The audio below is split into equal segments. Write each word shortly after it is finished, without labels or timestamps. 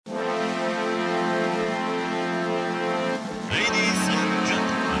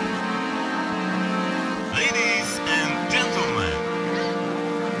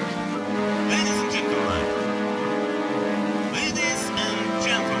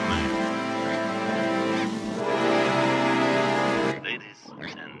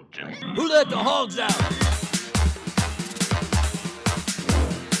let the hogs out.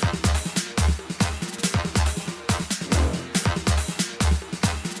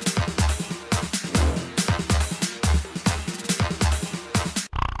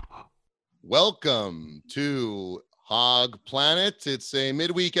 Welcome to Hog Planet. It's a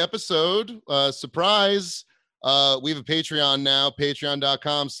midweek episode. Surprise. We have a Patreon now,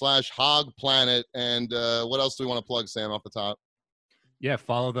 patreon.com/hogplanet. And what else do we want to plug, Sam, off the top? Yeah,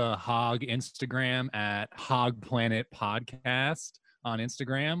 follow the Hog Instagram at Hog Planet Podcast on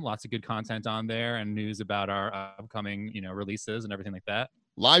Instagram. Lots of good content on there and news about our upcoming, releases and everything like that.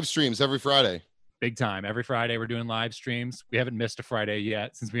 Live streams every Friday. Big time. Every Friday we're doing live streams. We haven't missed a Friday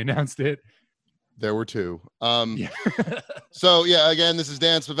yet since we announced it. There were two. So, again, this is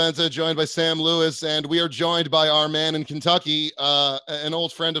Dan Spaventa, joined by Sam Lewis, and we are joined by our man in Kentucky, an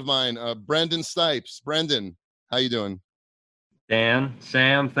old friend of mine, Brendan Stipes. Brendan, how you doing? Dan,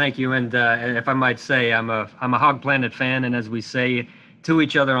 Sam, thank you. And if I might say, I'm a Hog Planet fan, and as we say to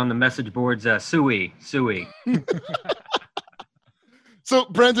each other on the message boards, suey. So,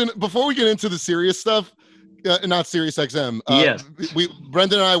 Brendan, before we get into the serious stuff, not Sirius XM. Yes.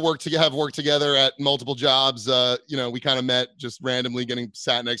 Brendan and I have worked together at multiple jobs. We kind of met just randomly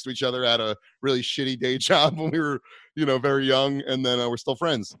sat next to each other at a really shitty day job when we were, very young. And then we're still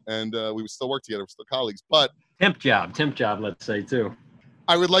friends and we would still work together. We're still colleagues. But temp job, let's say, too.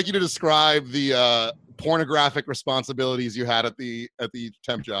 I would like you to describe the pornographic responsibilities you had at the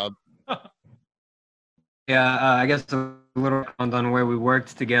temp job. Yeah, I guess a little on where we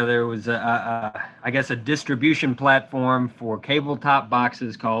worked together was, a distribution platform for cable top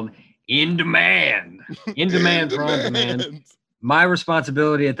boxes called In Demand. In Demand for On Demand. My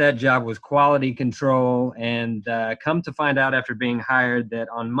responsibility at that job was quality control, and come to find out after being hired that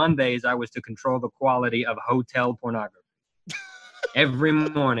on Mondays I was to control the quality of hotel pornography. Every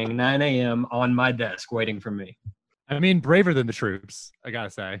morning, 9 a.m. on my desk waiting for me. I mean, braver than the troops, I gotta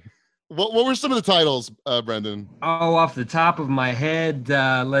say. What were some of the titles, Brendan? Oh, off the top of my head,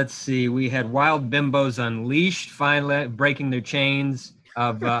 let's see. We had Wild Bimbos Unleashed, finally breaking their chains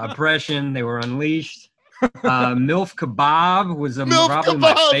of oppression. They were unleashed. MILF Kebab was probably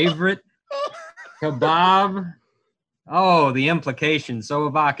my favorite. Kebab. Oh, the implication, so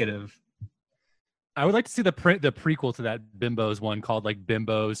evocative. I would like to see the prequel to that Bimbos one called like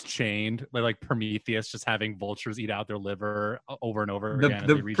Bimbos Chained, like Prometheus just having vultures eat out their liver over and over again.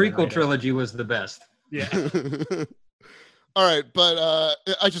 The prequel trilogy was the best. Yeah. All right, but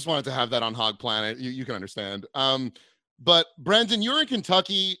I just wanted to have that on Hog Planet. You can understand. But Brendan, you're in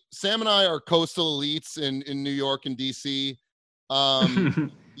Kentucky. Sam and I are coastal elites in New York and DC.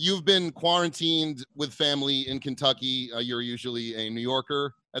 You've been quarantined with family in Kentucky. You're usually a New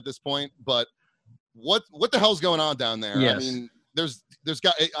Yorker at this point, but what the hell's going on down there? Yes. I mean, there's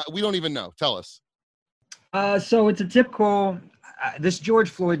got we don't even know. Tell us. So it's a typical this George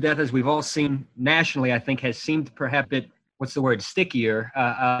Floyd death, as we've all seen nationally, I think has seemed perhaps stickier.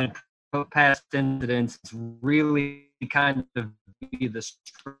 Past incidents really kind of be the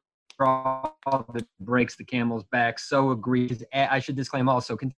straw that breaks the camel's back. So agreed. I should disclaim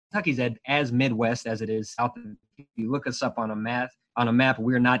also, Kentucky's as Midwest as it is South. If you look us up on a map,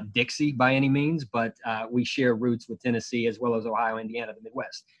 we're not Dixie by any means, but we share roots with Tennessee as well as Ohio, Indiana, the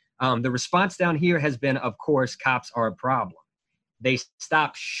Midwest. The response down here has been, of course, cops are a problem. They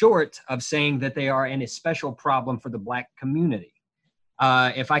stop short of saying that they are a special problem for the Black community.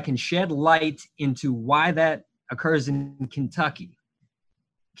 If I can shed light into why that occurs in Kentucky.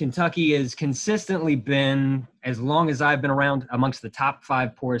 Kentucky has consistently been, as long as I've been around, amongst the top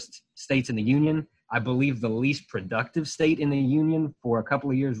 5 poorest states in the union. I believe the least productive state in the union for a couple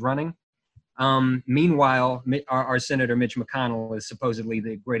of years running. Meanwhile, our Senator Mitch McConnell is supposedly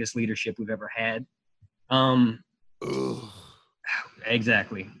the greatest leadership we've ever had.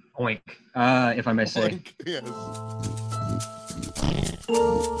 Exactly. Oink, if I may say. Oink, yes.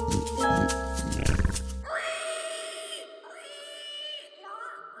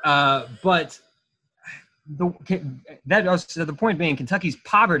 But the point being, Kentucky's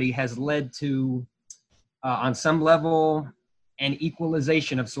poverty has led to, on some level, an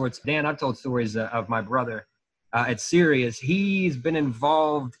equalization of sorts. Dan, I've told stories of my brother at Sirius. He's been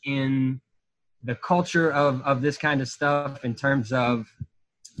involved in the culture of this kind of stuff in terms of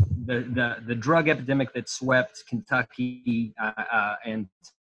the drug epidemic that swept Kentucky and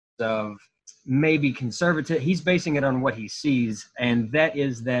of maybe conservative. He's basing it on what he sees, and that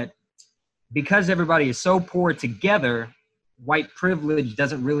is that because everybody is so poor together, white privilege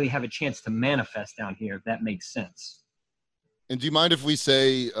doesn't really have a chance to manifest down here, if that makes sense. And do you mind if we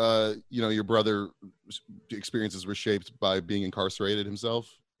say, your brother experiences were shaped by being incarcerated himself?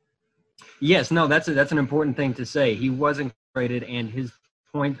 Yes, no, that's an important thing to say. He was incarcerated, and his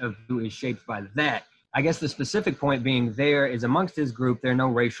point of view is shaped by that. I guess the specific point being there is amongst his group, there are no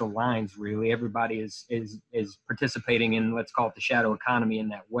racial lines really. Everybody is participating in, let's call it, the shadow economy in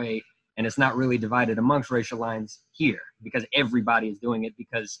that way, and it's not really divided amongst racial lines here because everybody is doing it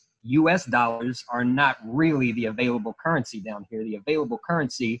because U.S. dollars are not really the available currency down here. The available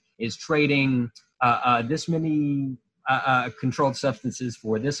currency is trading this many controlled substances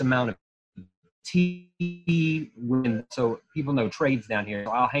for this amount of tea. So people know trades down here.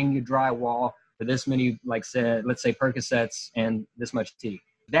 So I'll hang you drywall for this many, like said, let's say Percocets and this much tea.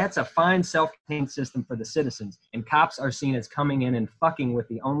 That's a fine self-contained system for the citizens, and cops are seen as coming in and fucking with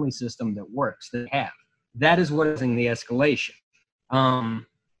the only system that works that they have. That is what is in the escalation.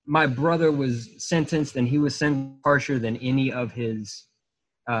 My brother was sentenced, and he was sentenced harsher than any of his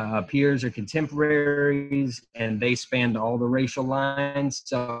peers or contemporaries, and they spanned all the racial lines.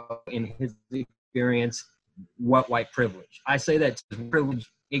 So in his experience, what white privilege? I say that privilege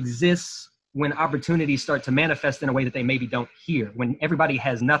exists when opportunities start to manifest in a way that they maybe don't hear. When everybody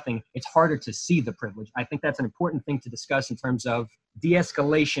has nothing, it's harder to see the privilege. I think that's an important thing to discuss in terms of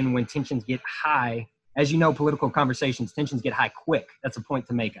de-escalation when tensions get high. As you know, political conversations, tensions get high quick. That's a point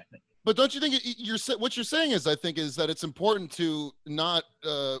to make, I think. But don't you think what you're saying is, I think, is that it's important to not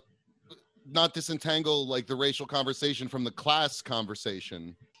disentangle like the racial conversation from the class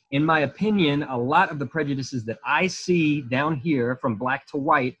conversation? In my opinion, a lot of the prejudices that I see down here from black to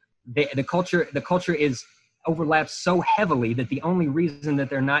white, the culture is overlaps so heavily that the only reason that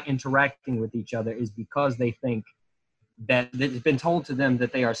they're not interacting with each other is because they think that it's been told to them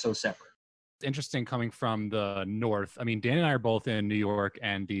that they are so separate. Interesting coming from the north. I mean, Dan and I are both in New York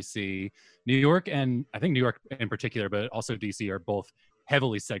and DC. New York, and I think New York in particular, but also DC, are both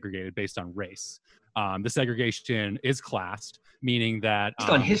heavily segregated based on race. The segregation is classed, meaning that based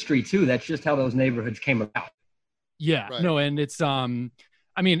on history too. That's just how those neighborhoods came about. Yeah, right. No, and it's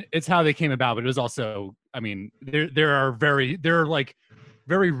I mean, it's how they came about, but it was also, I mean, there are very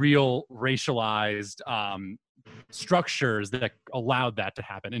real racialized structures that allowed that to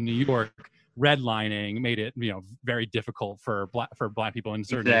happen. In New York, redlining made it, very difficult for black people in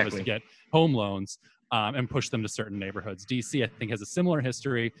certain neighborhoods to get home loans and push them to certain neighborhoods. DC, I think, has a similar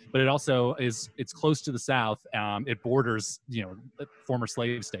history, but it also it's close to the South. It borders, former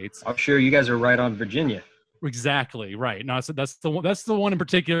slave states. I'm sure you guys are right on Virginia. Exactly right. No, so that's the one in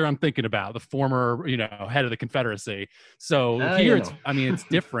particular I'm thinking about, the former, head of the Confederacy. So here it's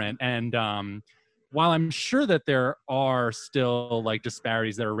different. And while I'm sure that there are still like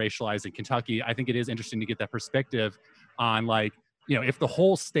disparities that are racialized in Kentucky, I think it is interesting to get that perspective on if the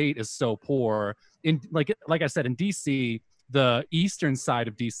whole state is so poor in like I said, in DC, the eastern side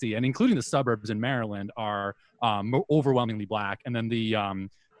of DC and including the suburbs in Maryland are overwhelmingly black. And then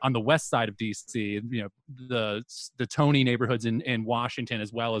on the west side of DC, the Tony neighborhoods in Washington,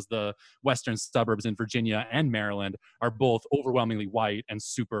 as well as the western suburbs in Virginia and Maryland, are both overwhelmingly white and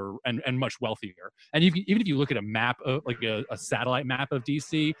super and much wealthier. And even if you look at a map, like a satellite map of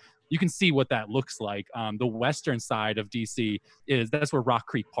DC, you can see what that looks like. The western side of DC that's where Rock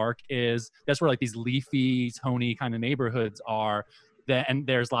Creek Park is. That's where like these leafy Tony kind of neighborhoods are. And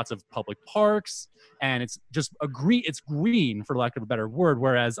there's lots of public parks, and it's just it's green, for lack of a better word.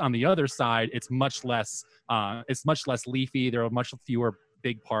 Whereas on the other side, it's much less leafy. There are much fewer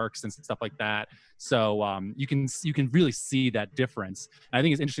big parks and stuff like that. So you can really see that difference. And I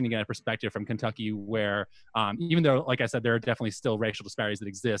think it's interesting to get a perspective from Kentucky, where even though, like I said, there are definitely still racial disparities that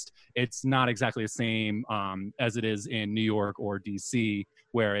exist, it's not exactly the same as it is in New York or DC,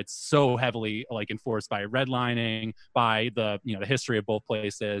 where it's so heavily enforced by redlining, by the history of both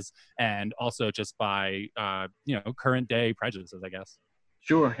places, and also just by current day prejudices, I guess.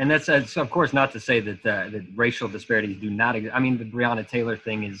 Sure, and that's of course not to say that that racial disparities do not exist. I mean, the Breonna Taylor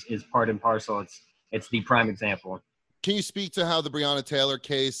thing is part and parcel. It's the prime example. Can you speak to how the Breonna Taylor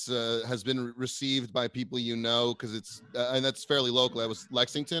case has been received by people because it's and that's fairly local. That was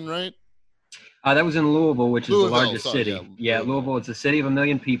Lexington, right? That was in Louisville, which is the largest city. Yeah, Louisville. It's a city of 1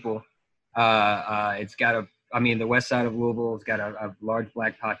 million people. It's got the west side of Louisville has got a large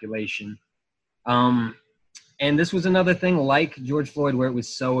black population. And this was another thing like George Floyd, where it was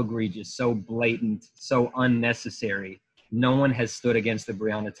so egregious, so blatant, so unnecessary. No one has stood against the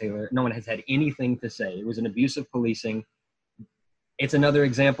Breonna Taylor. No one has had anything to say. It was an abuse of policing. It's another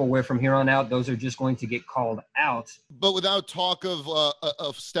example where from here on out, those are just going to get called out. But without talk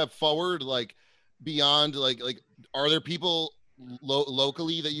of step forward, like beyond, are there people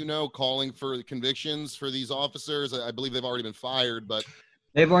locally that calling for convictions for these officers? I believe they've already been fired, but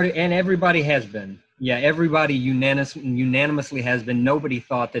they've already, and everybody has been. Yeah, everybody unanimously has been. Nobody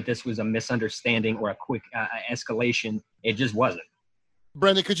thought that this was a misunderstanding or a quick escalation. It just wasn't.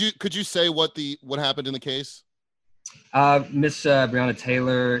 Brendan, could you say what happened in the case? Miss Breonna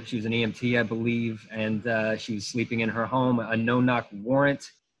Taylor, she was an EMT, I believe, and she was sleeping in her home. A no-knock warrant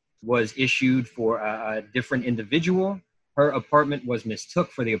was issued for a different individual. Her apartment was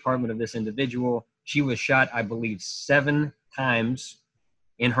mistook for the apartment of this individual. She was shot, I believe, 7 times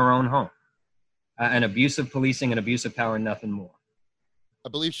in her own home. An abuse of policing, an abuse of power, nothing more. I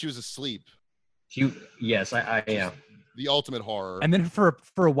believe she was asleep. Yes, I am. The ultimate horror. And then for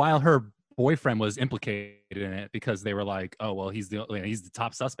a while, her boyfriend was implicated in it because they were like, oh, well, he's the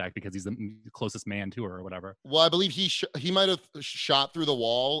top suspect because he's the closest man to her or whatever. Well, I believe he might have shot through the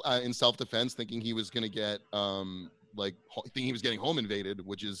wall in self-defense, thinking he was going to get thinking he was getting home invaded,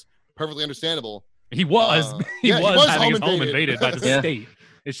 which is perfectly understandable. He was having his home invaded by the state. Yeah.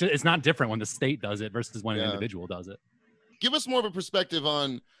 It's not different when the state does it versus when an individual does it. Give us more of a perspective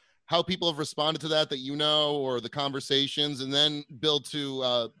on how people have responded to that you know, or the conversations, and then build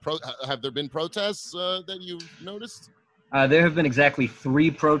to have there been protests that you've noticed? There have been exactly 3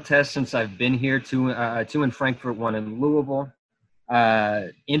 protests since I've been here, 2 in Frankfurt, 1 in Louisville.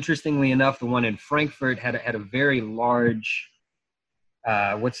 Interestingly enough, the one in Frankfurt had a very large,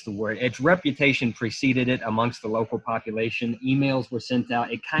 its reputation preceded it amongst the local population. Emails were sent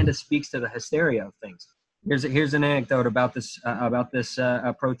out. It kind of speaks to the hysteria of things. Here's an anecdote about this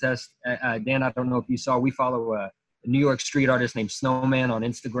protest. Dan, I don't know if you saw, we follow a New York street artist named Snowman on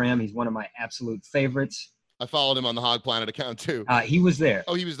Instagram. He's one of my absolute favorites. I followed him on the Hog Planet account too. He was there.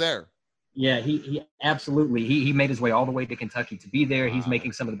 Oh, he was there. Yeah, he absolutely. He made his way all the way to Kentucky to be there. He's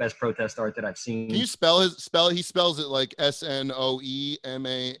making some of the best protest art that I've seen. Can you spell it? He spells it like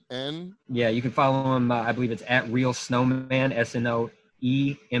SNOEMAN. Yeah, you can follow him. I believe it's at Real Snowman, SNOEMAN.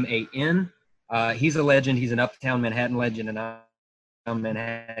 He's a legend. He's an uptown Manhattan legend, and I'm a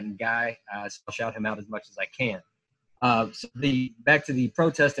Manhattan guy. So I'll shout him out as much as I can. Back to the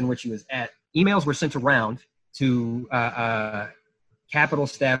protest in which he was at. Emails were sent around to Capitol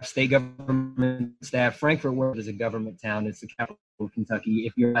staff, state government staff. Frankfurt World is a government town. It's the capital of Kentucky.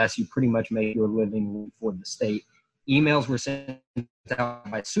 If you're asked, you pretty much make your living for the state. Emails were sent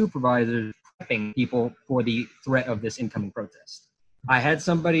out by supervisors prepping people for the threat of this incoming protest. I had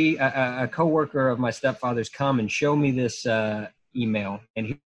somebody, a coworker of my stepfather's, come and show me this email, and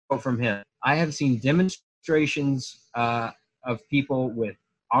he wrote from him. I have seen demonstrations of people with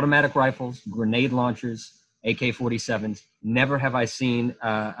automatic rifles, grenade launchers, AK-47s. Never have I seen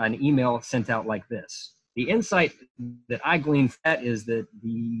an email sent out like this. The insight that I gleaned from that is that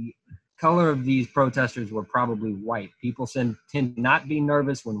the color of these protesters were probably white. People tend to not be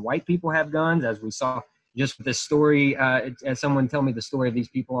nervous when white people have guns, as we saw just with this story. As someone tell me the story of these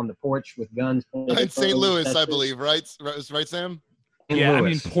people on the porch with guns. In St. Louis, I believe, right, Sam? Yeah, I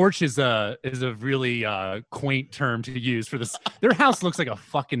mean, porch is a really quaint term to use for this. Their house looks like a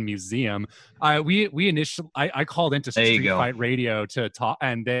fucking museum. I called into Street Fight Radio to talk,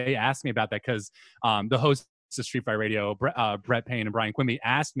 and they asked me about that because the hosts of Street Fight Radio, Brett Payne and Brian Quimby,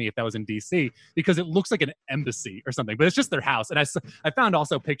 asked me if that was in DC because it looks like an embassy or something, but it's just their house. And I found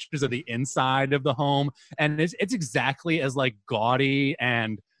also pictures of the inside of the home, and it's exactly as like gaudy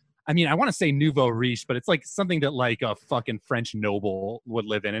and, I mean, I want to say nouveau riche, but it's like something that like a fucking French noble would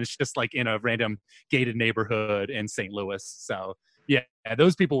live in. And it's just like in a random gated neighborhood in St. Louis. So yeah,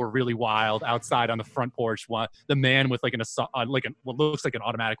 those people were really wild outside on the front porch. The man with like what looks like an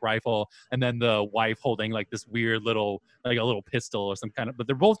automatic rifle, and then the wife holding like this weird little, like a little pistol or some kind of, but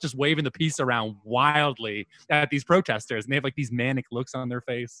they're both just waving the piece around wildly at these protesters. And they have like these manic looks on their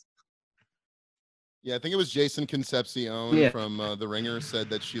face. Yeah, I think it was Jason Concepcion from The Ringer said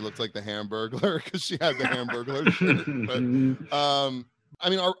that she looked like the Hamburglar because she had the Hamburglar shirt. But I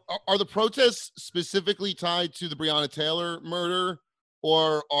mean, are the protests specifically tied to the Breonna Taylor murder,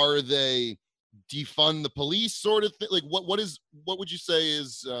 or are they defund the police sort of thing? Like, what would you say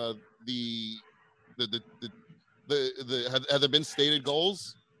is have there been stated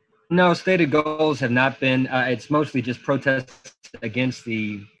goals? No, stated goals have not been. It's mostly just protests against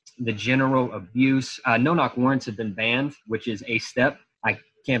the general abuse. No-knock warrants have been banned, which is a step. I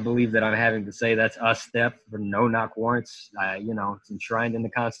can't believe that I'm having to say that's a step for no-knock warrants. It's enshrined in the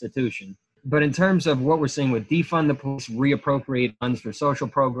Constitution. But in terms of what we're seeing with defund the police, reappropriate funds for social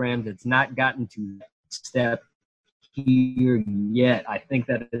programs, it's not gotten to that step here yet. I think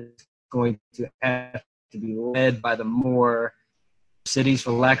that it's going to have to be led by the more cities,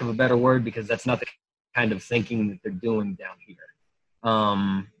 for lack of a better word, because that's not the kind of thinking that they're doing down here.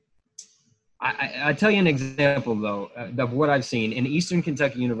 I tell you an example, though, of what I've seen. In Eastern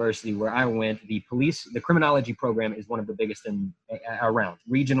Kentucky University, where I went, the criminology program is one of the biggest around,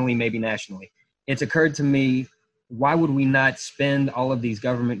 regionally, maybe nationally. It's occurred to me, why would we not spend all of these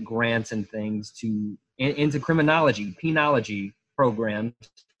government grants and things into criminology, penology programs,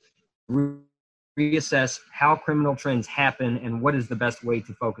 reassess how criminal trends happen and what is the best way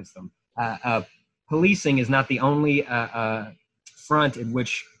to focus them? Policing is not the only front in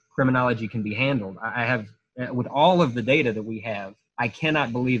which criminology can be handled. I have, with all of the data that we have, I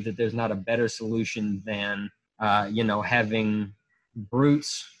cannot believe that there's not a better solution than, having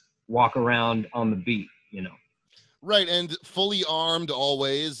brutes walk around on the beat, Right, and fully armed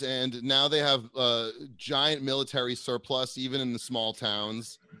always, and now they have giant military surplus even in the small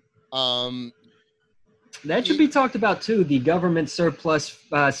towns. That should be talked about too. The government surplus,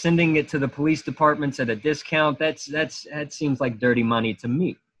 sending it to the police departments at a discount. That seems like dirty money to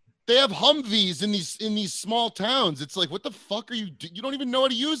me. They have Humvees in these small towns. It's like, what the fuck are you don't even know how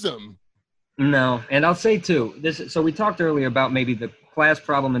to use them. No, and I'll say too, so we talked earlier about maybe the class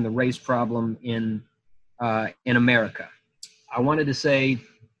problem and the race problem in America. I wanted to say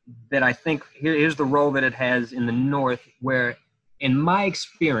that I think here's the role that it has in the North, where in my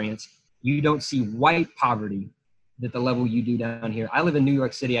experience, you don't see white poverty at the level you do down here. I live in New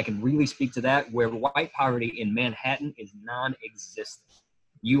York City. I can really speak to that, where white poverty in Manhattan is non-existent.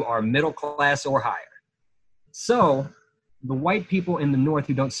 You are middle class or higher. So the white people in the North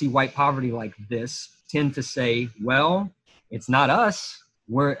who don't see white poverty like this tend to say, well, it's not us.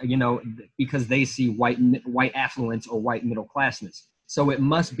 We're, because they see white affluence or white middle classness. So it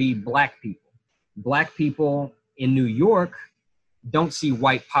must be black people. Black people in New York don't see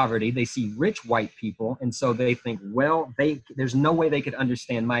white poverty. They see rich white people. And so they think, well, there's no way they could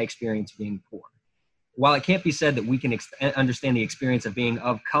understand my experience being poor. While it can't be said that we can understand the experience of being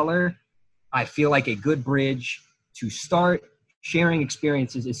of color, I feel like a good bridge to start sharing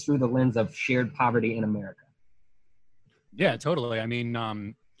experiences is through the lens of shared poverty in America. Yeah, totally. I mean,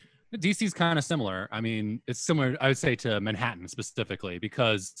 DC is kind of similar. I mean, it's similar, I would say, to Manhattan specifically,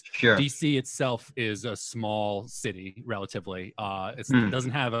 because DC itself is a small city relatively. It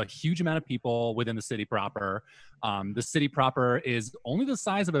doesn't have a huge amount of people within the city proper. The city proper is only the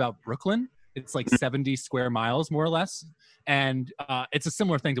size of about Brooklyn. It's like 70 square miles, more or less. And it's a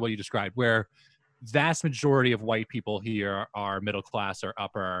similar thing to what you described, where vast majority of white people here are middle class or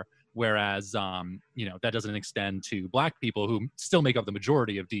upper, whereas that doesn't extend to black people, who still make up the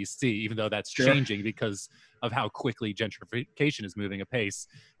majority of DC, even though that's changing because of how quickly gentrification is moving apace.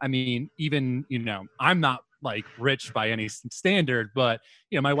 I mean, even I'm not like rich by any standard, but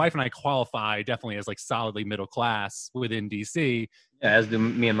my wife and I qualify definitely as like solidly middle class within DC. Yeah, as do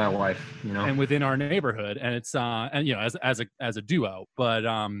me and my wife, and within our neighborhood, and it's as a duo, but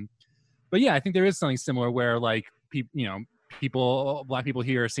yeah, I think there is something similar where like black people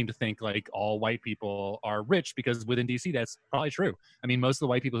here seem to think like all white people are rich, because within DC that's probably true. I mean, most of the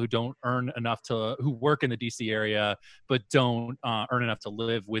white people who don't earn enough who work in the DC area but don't earn enough to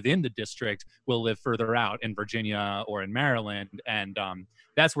live within the district will live further out in Virginia or in Maryland, and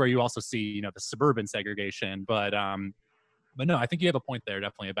that's where you also see the suburban segregation. But no, I think you have a point there,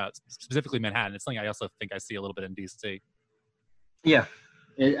 definitely, about specifically Manhattan. It's something I also think I see a little bit in DC. Yeah.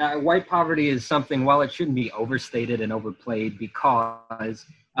 White poverty is something, while it shouldn't be overstated and overplayed, because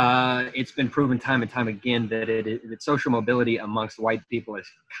it's been proven time and time again that social mobility amongst white people is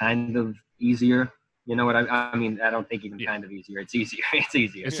kind of easier. You know what I mean? I don't think even kind of easier. It's easier. It's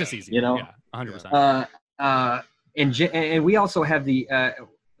easier. It's just easier. Yeah, 100%. And we also have the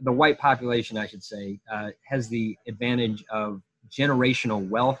white population, I should say, has the advantage of generational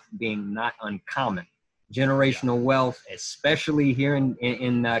wealth being not uncommon. Generational wealth, especially here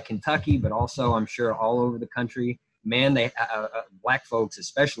in Kentucky, but also I'm sure all over the country. Man, black folks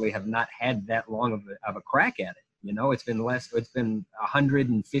especially have not had that long of a crack at it. It's been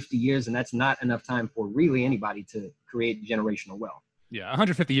 150 years, and that's not enough time for really anybody to create generational wealth. Yeah,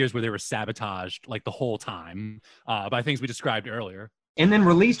 150 years where they were sabotaged like the whole time by things we described earlier. And then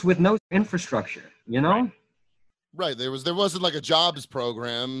released with no infrastructure, Right. There wasn't like a jobs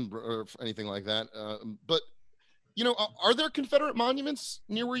program or anything like that. But, are there Confederate monuments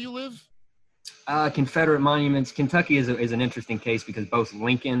near where you live? Confederate monuments. Kentucky is an interesting case because both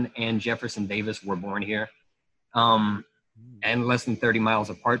Lincoln and Jefferson Davis were born here, and less than 30 miles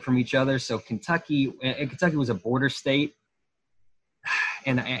apart from each other. So Kentucky was a border state.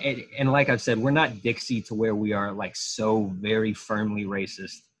 And like I've said, we're not Dixie to where we are like so very firmly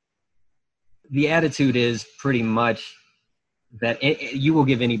racist. The attitude is pretty much that you will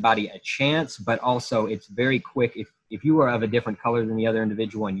give anybody a chance, but also it's very quick. if you are of a different color than the other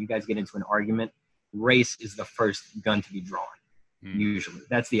individual and you guys get into an argument, race is the first gun to be drawn. Usually,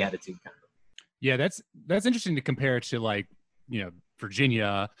 that's the attitude kind of. Yeah, that's interesting to compare to, like, you know,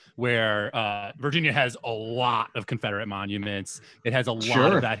 Virginia, where Virginia has a lot of Confederate monuments. It has a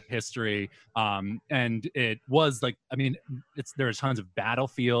lot of that history. And it was like, I mean, there's tons of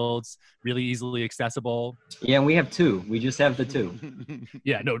battlefields, really easily accessible. Yeah, and we have 2. We just have the 2.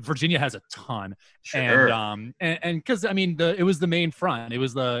 Yeah, no, Virginia has a ton. And because, I mean, it was the main front. It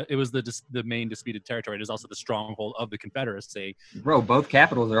was the main disputed territory. It is also the stronghold of the Confederacy. Bro, both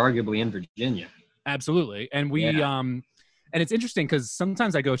capitals are arguably in Virginia. Absolutely. And we and it's interesting because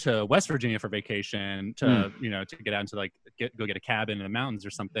sometimes I go to West Virginia for vacation to, you know, to get out into, like, go get a cabin in the mountains or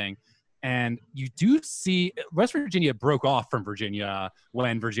something. And you do see West Virginia broke off from Virginia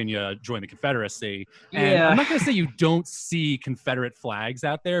when Virginia joined the Confederacy. And I'm not going to say you don't see Confederate flags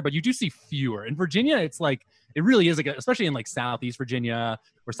out there, but you do see fewer. In Virginia, it's like, it really is, like, especially in, like, Southeast Virginia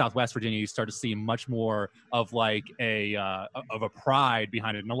or Southwest Virginia, you start to see much more of, like, a pride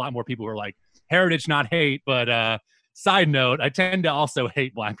behind it. And a lot more people who are like, heritage, not hate, but side note, I tend to also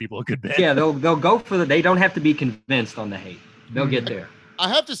hate Black people a good bit. Yeah, they'll go for they don't have to be convinced on the hate. They'll get there. I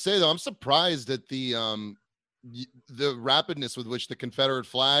have to say, though, I'm surprised at the rapidness with which the Confederate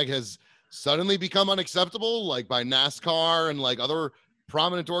flag has suddenly become unacceptable, like by NASCAR and like other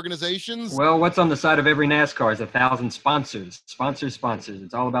prominent organizations. Well, what's on the side of every NASCAR is 1,000 sponsors. Sponsors.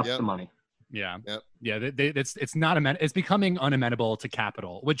 It's all about the money. Yeah. Yeah. It's not it's becoming unamenable to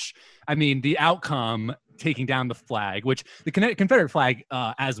capital, which, I mean, the outcome, taking down the flag, which the Confederate flag,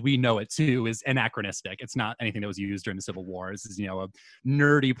 as we know it too, is anachronistic. It's not anything that was used during the Civil War. This is, you know, a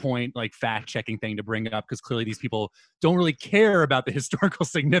nerdy point, like fact checking thing to bring up, because clearly these people don't really care about the historical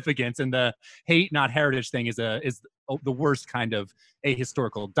significance, and the hate, not heritage thing is the worst kind of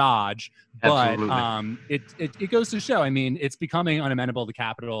ahistorical dodge. But it goes to show, I mean, it's becoming unamenable to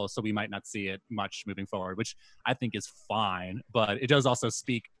capital, so we might not see it much moving forward, which I think is fine. But it does also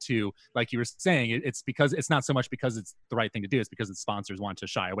speak to, like you were saying, it's because it's not so much because it's the right thing to do, it's because its sponsors want to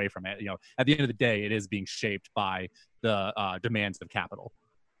shy away from it. You know, at the end of the day, it is being shaped by the demands of capital.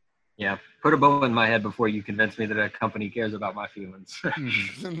 Yeah, put a bullet in my head before you convince me that a company cares about my feelings.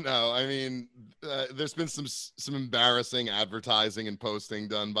 No, I mean, there's been some embarrassing advertising and posting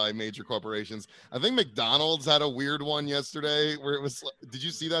done by major corporations. I think McDonald's had a weird one yesterday where it was. Did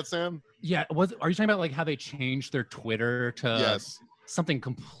you see that, Sam? Yeah. Are you talking about like how they changed their Twitter to something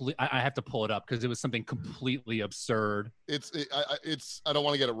complete? I have to pull it up because it was something completely absurd. I don't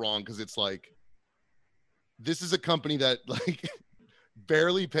want to get it wrong because it's like, this is a company that like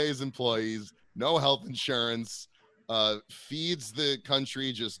barely pays employees, no health insurance, feeds the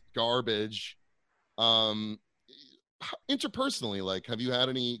country just garbage. Interpersonally, like, have you had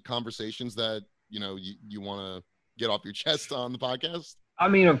any conversations that, you know, you want to get off your chest on the podcast? I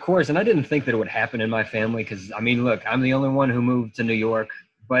mean, of course, and I didn't think that it would happen in my family because, I mean, look, I'm the only one who moved to New York,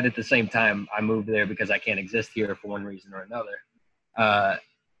 but at the same time, I moved there because I can't exist here for one reason or another.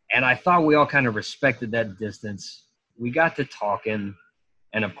 And I thought we all kind of respected that distance. We got to talking,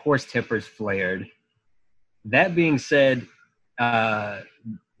 and of course, tempers flared. That being said,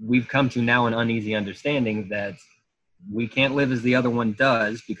 we've come to now an uneasy understanding that we can't live as the other one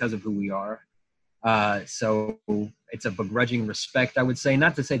does because of who we are. So it's a begrudging respect, I would say.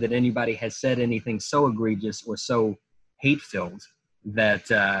 Not to say that anybody has said anything so egregious or so hate-filled that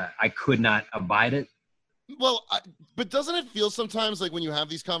I could not abide it. Well, but doesn't it feel sometimes like when you have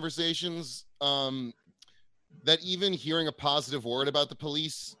these conversations that even hearing a positive word about the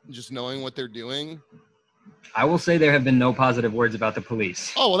police, just knowing what they're doing? I will say there have been no positive words about the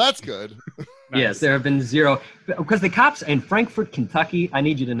police. Oh, well, that's good. Nice. Yes, there have been zero. Because the cops in Frankfort, Kentucky, I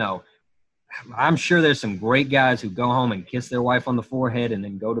need you to know, I'm sure there's some great guys who go home and kiss their wife on the forehead and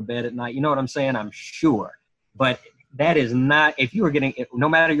then go to bed at night. You know what I'm saying? I'm sure. But that is not, if you are getting, no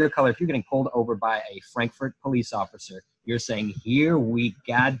matter your color, if you're getting pulled over by a Frankfort police officer, you're saying, here we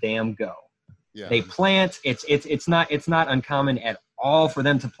goddamn go. Yeah. They plant. It's not uncommon at all for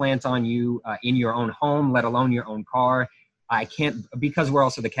them to plant on you in your own home, let alone your own car. I can't, because we're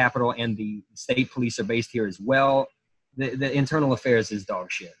also the capital and the state police are based here as well. The internal affairs is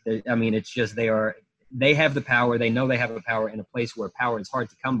dog shit. I mean, it's just they have the power. They know they have the power in a place where power is hard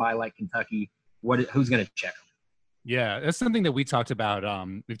to come by, like Kentucky. Who's going to check them? Yeah, that's something that we talked about.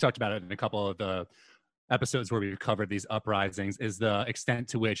 We've talked about it in a couple of the episodes where we've covered these uprisings is the extent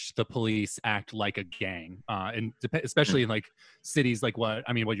to which the police act like a gang, and especially in like cities like what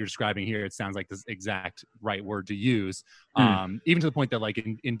you're describing here. It sounds like the exact right word to use. Even to the point that like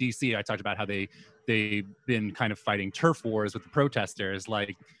in DC, I talked about how they've been kind of fighting turf wars with the protesters.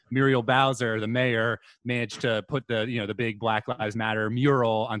 Like Muriel Bowser, the mayor, managed to put the big Black Lives Matter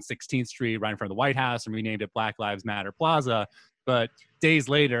mural on 16th Street right in front of the White House and renamed it Black Lives Matter Plaza. But days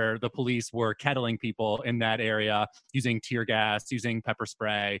later, the police were kettling people in that area, using tear gas, using pepper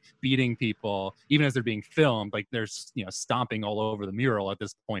spray, beating people, even as they're being filmed. Like they're stomping all over the mural at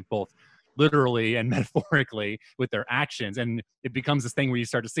this point, both literally and metaphorically with their actions. And it becomes this thing where you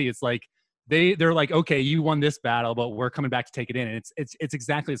start to see it's like they're like, okay, you won this battle, but we're coming back to take it in. And it's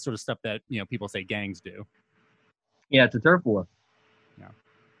exactly the sort of stuff that people say gangs do. Yeah, it's a turf war.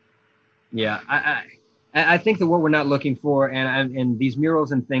 Yeah, I think that what we're not looking for, and these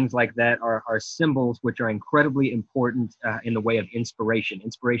murals and things like that are symbols which are incredibly important in the way of inspiration.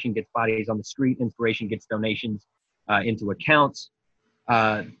 Inspiration gets bodies on the street. Inspiration gets donations into accounts.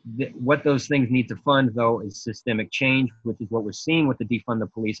 What those things need to fund, though, is systemic change, which is what we're seeing with the defund the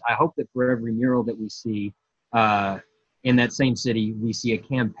police. I hope that for every mural that we see in that same city, we see a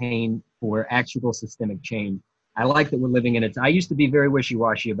campaign for actual systemic change. I like that we're living in it. I used to be very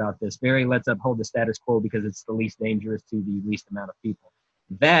wishy-washy about this. Let's uphold the status quo because it's the least dangerous to the least amount of people.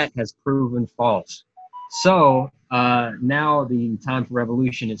 That has proven false. So now the time for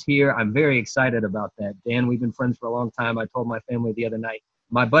revolution is here. I'm very excited about that. Dan, we've been friends for a long time. I told my family the other night,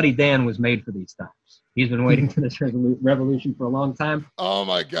 my buddy Dan was made for these times. He's been waiting for this revolution for a long time. Oh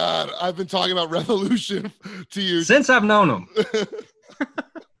my God. I've been talking about revolution to you since I've known him.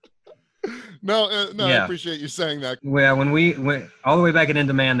 No, yeah. I appreciate you saying that. Well, when we went all the way back in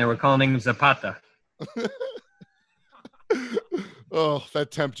Demand, they were calling him Zapata. Oh,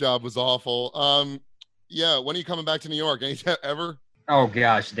 that temp job was awful. Yeah, when are you coming back to New York? Ever? Oh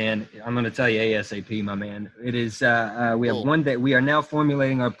gosh, Dan, I'm going to tell you ASAP, my man. It is. We have one day. We are now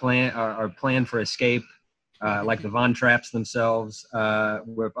formulating our plan for escape, like the Von Trapps themselves.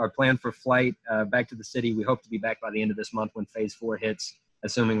 Our plan for flight back to the city. We hope to be back by the end of this month when Phase 4 hits.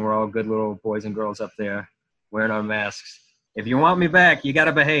 Assuming we're all good little boys and girls up there wearing our masks. If you want me back, you got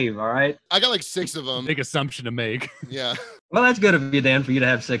to behave, all right? I got like 6 of them. Big assumption to make. Yeah. Well, that's good of you, Dan, for you to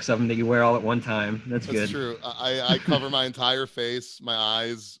have 6 of them that you wear all at one time. That's good. That's true. I cover my entire face, my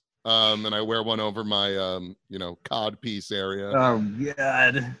eyes, and I wear one over my, cod piece area. Oh,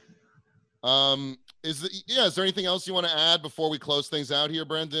 God. Is there anything else you want to add before we close things out here,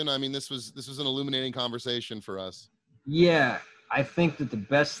 Brendan? I mean, this was an illuminating conversation for us. Yeah. I think that the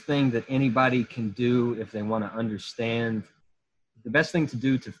best thing that anybody can do if they want to understand, the best thing to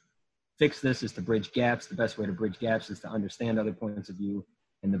do to fix this is to bridge gaps. The best way to bridge gaps is to understand other points of view.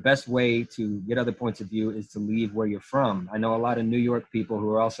 And the best way to get other points of view is to leave where you're from. I know a lot of New York people who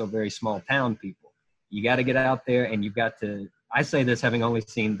are also very small town people. You got to get out there and you've got to, I say this having only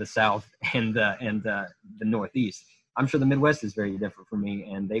seen the South and the Northeast. I'm sure the Midwest is very different for me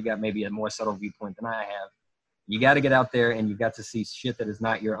and they've got maybe a more subtle viewpoint than I have. You got to get out there and you've got to see shit that is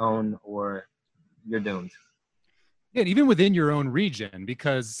not your own or you're doomed. Yeah, and even within your own region,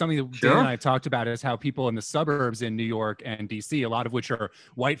 because something that Dan and I talked about is how people in the suburbs in New York and DC, a lot of which are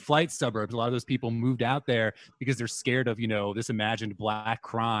white flight suburbs, a lot of those people moved out there because they're scared of, this imagined black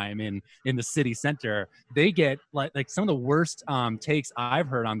crime in the city center. They get like some of the worst takes I've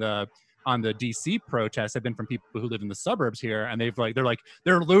heard on the DC protests have been from people who live in the suburbs here. And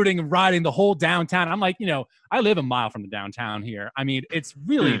they're looting and rioting the whole downtown. I'm like, I live a mile from the downtown here. I mean, it's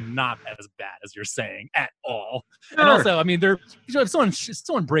really not as bad as you're saying at all. Sure. And also, I mean, if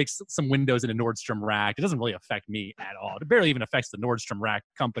someone breaks some windows in a Nordstrom rack, it doesn't really affect me at all. It barely even affects the Nordstrom rack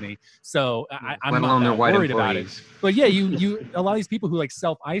company. So I'm not that worried about it. But yeah, you a lot of these people who like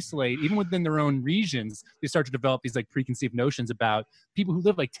self-isolate, even within their own regions, they start to develop these like preconceived notions about people who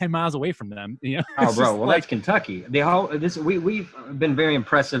live like 10 miles away from them. Oh, bro. Well, that's Kentucky. We've been very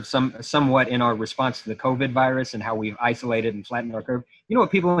impressive somewhat in our response to the COVID virus and how we've isolated and flattened our curve. You know what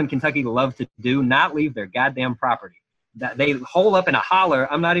people in Kentucky love to do? Not leave their goddamn property. That they hole up in a holler.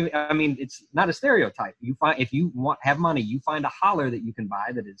 It's not a stereotype. If you have money, you find a holler that you can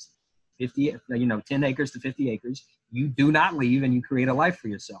buy that is 10 acres to 50 acres. You do not leave and you create a life for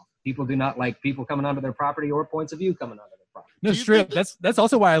yourself. People do not like people coming onto their property or points of view coming onto their property. No, straight up. That's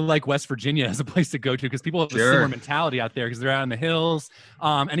also why I like West Virginia as a place to go to, because people have a similar mentality out there because they're out in the hills.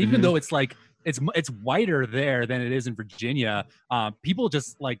 And even though it's like it's whiter there than it is in Virginia, people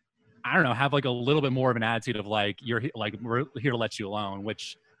just like, I don't know, have like a little bit more of an attitude of like, we're here to let you alone,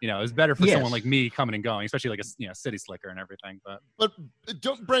 which it's better for someone like me coming and going, especially like a city slicker and everything. But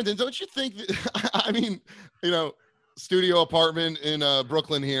Brendan, don't you think that, I mean, studio apartment in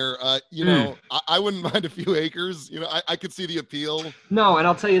Brooklyn here, I wouldn't mind a few acres. I could see the appeal. No, and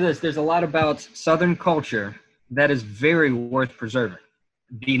I'll tell you this, there's a lot about Southern culture that is very worth preserving.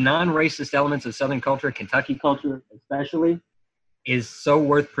 The non-racist elements of Southern culture, Kentucky culture especially, is so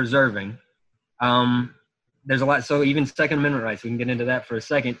worth preserving. There's a lot. So even Second Amendment rights, we can get into that for a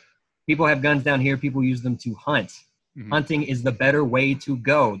second. People have guns down here. People use them to hunt. Mm-hmm. Hunting is the better way to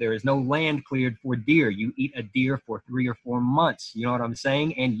go. There is no land cleared for deer. You eat a deer for 3 or 4 months. You know what I'm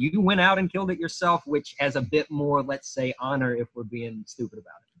saying? And you went out and killed it yourself, which has a bit more, let's say, honor if we're being stupid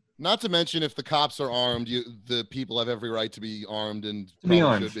about it. Not to mention, if the cops are armed, the people have every right to be armed and to be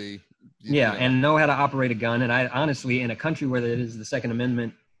armed. Should be. And know how to operate a gun. And I honestly, in a country where it is the Second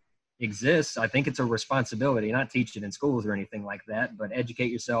Amendment exists, I think it's a responsibility, not teach it in schools or anything like that, but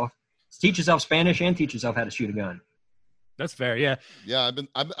educate yourself, teach yourself Spanish, and teach yourself how to shoot a gun. That's fair. Yeah. Yeah.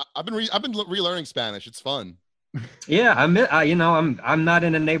 I've been relearning Spanish. It's fun. Yeah. I'm not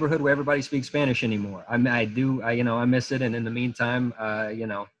in a neighborhood where everybody speaks Spanish anymore. I miss it. And in the meantime,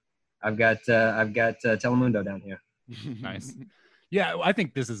 I've got Telemundo down here. Nice. Yeah. I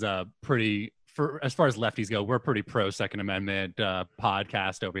think this is a pretty, as far as lefties go, we're pretty pro Second Amendment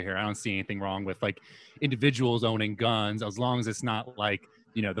podcast over here. I don't see anything wrong with like individuals owning guns, as long as it's not like,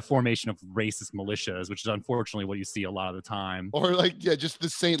 the formation of racist militias, which is unfortunately what you see a lot of the time. Or just the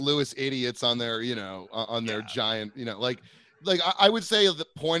St. Louis idiots on their, on their giant, I would say that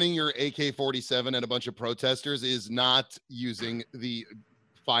pointing your AK-47 at a bunch of protesters is not using the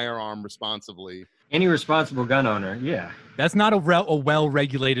firearm responsibly. Any responsible gun owner, yeah. That's not a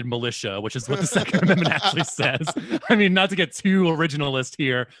well-regulated militia, which is what the Second Amendment actually says. I mean, not to get too originalist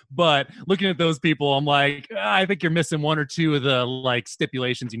here, but looking at those people, I'm like, I think you're missing 1 or 2 of the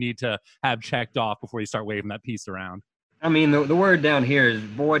stipulations you need to have checked off before you start waving that piece around. I mean, the word down here is,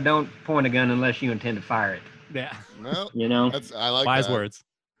 boy, don't point a gun unless you intend to fire it. Yeah. Well, I like wise that. words.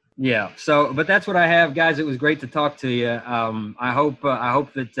 Yeah. So, but that's what I have, guys. It was great to talk to you. I hope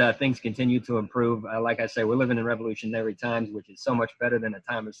that things continue to improve. Like I say, we're living in revolutionary times, which is so much better than a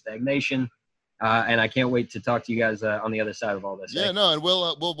time of stagnation. And I can't wait to talk to you guys on the other side of all this. Yeah, no, and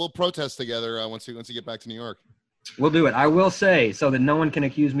we'll protest together once you get back to New York. We'll do it. I will say, so that no one can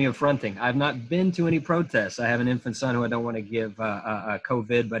accuse me of fronting, I've not been to any protests. I have an infant son who I don't want to give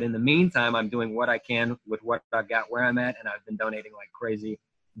COVID, but in the meantime, I'm doing what I can with what I've got where I'm at, and I've been donating like crazy.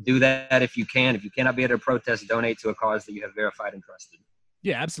 Do that if you can. If you cannot be at a protest, donate to a cause that you have verified and trusted.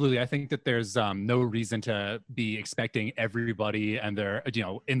 Yeah, absolutely. I think that there's no reason to be expecting everybody and their,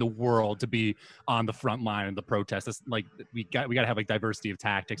 in the world to be on the front line of the protest. It's like we got to have like diversity of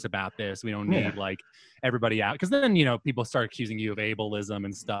tactics about this. We don't need like everybody out, because then people start accusing you of ableism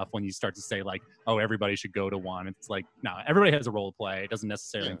and stuff when you start to say like, oh, everybody should go to one. It's like, no, everybody has a role to play. It doesn't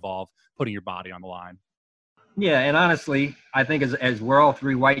necessarily involve putting your body on the line. Yeah, and honestly, I think as we're all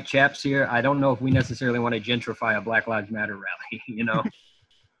 3 white chaps here, I don't know if we necessarily want to gentrify a Black Lives Matter rally,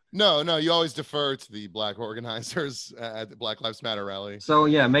 No, you always defer to the Black organizers at the Black Lives Matter rally. So,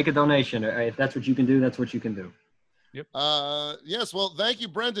 yeah, make a donation. If that's what you can do, that's what you can do. Yep. Yes, well, thank you,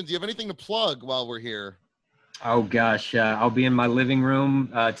 Brendan. Do you have anything to plug while we're here? Oh, gosh. I'll be in my living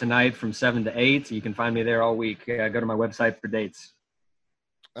room tonight from 7 to 8. You can find me there all week. Go to my website for dates.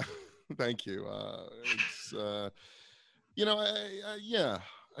 Thank you. It's I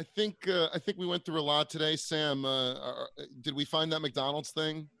think we went through a lot today. Sam, did we find that McDonald's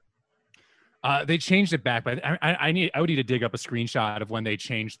thing? They changed it back, but I would need to dig up a screenshot of when they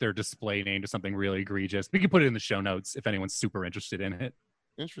changed their display name to something really egregious. We can put it in the show notes if anyone's super interested in it.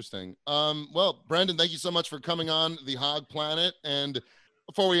 Interesting. Well, Brendan, thank you so much for coming on the Hog Planet. And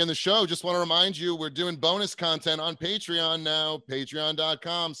before we end the show, just want to remind you, we're doing bonus content on Patreon now,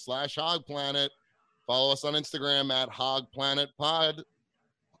 patreon.com/hogplanet. Follow us on Instagram at hogplanetpod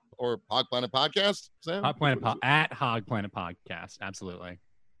or Hog Planet Podcast. Sam? Hog Planet at Hog Planet Podcast. Absolutely.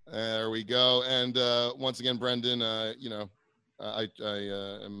 There we go. And once again, Brendan, I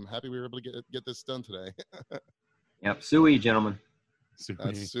am happy we were able to get this done today. Yep. Sui, gentlemen.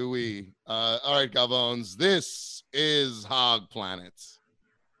 That's Sui. All right, Galvones, this is Hog Planet.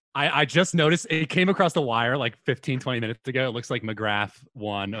 I just noticed it came across the wire like 15-20 minutes ago. It looks like McGrath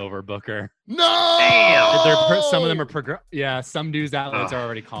won over Booker. No! Damn! Some of them are some news outlets are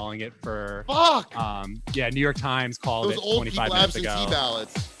already calling it for. Fuck! New York Times called those it old 25 people minutes ago. absentee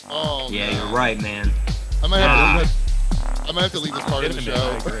ballots. Oh, yeah, man. You're right, man. I might have to leave this part of the show.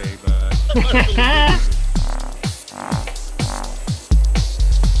 I agree, but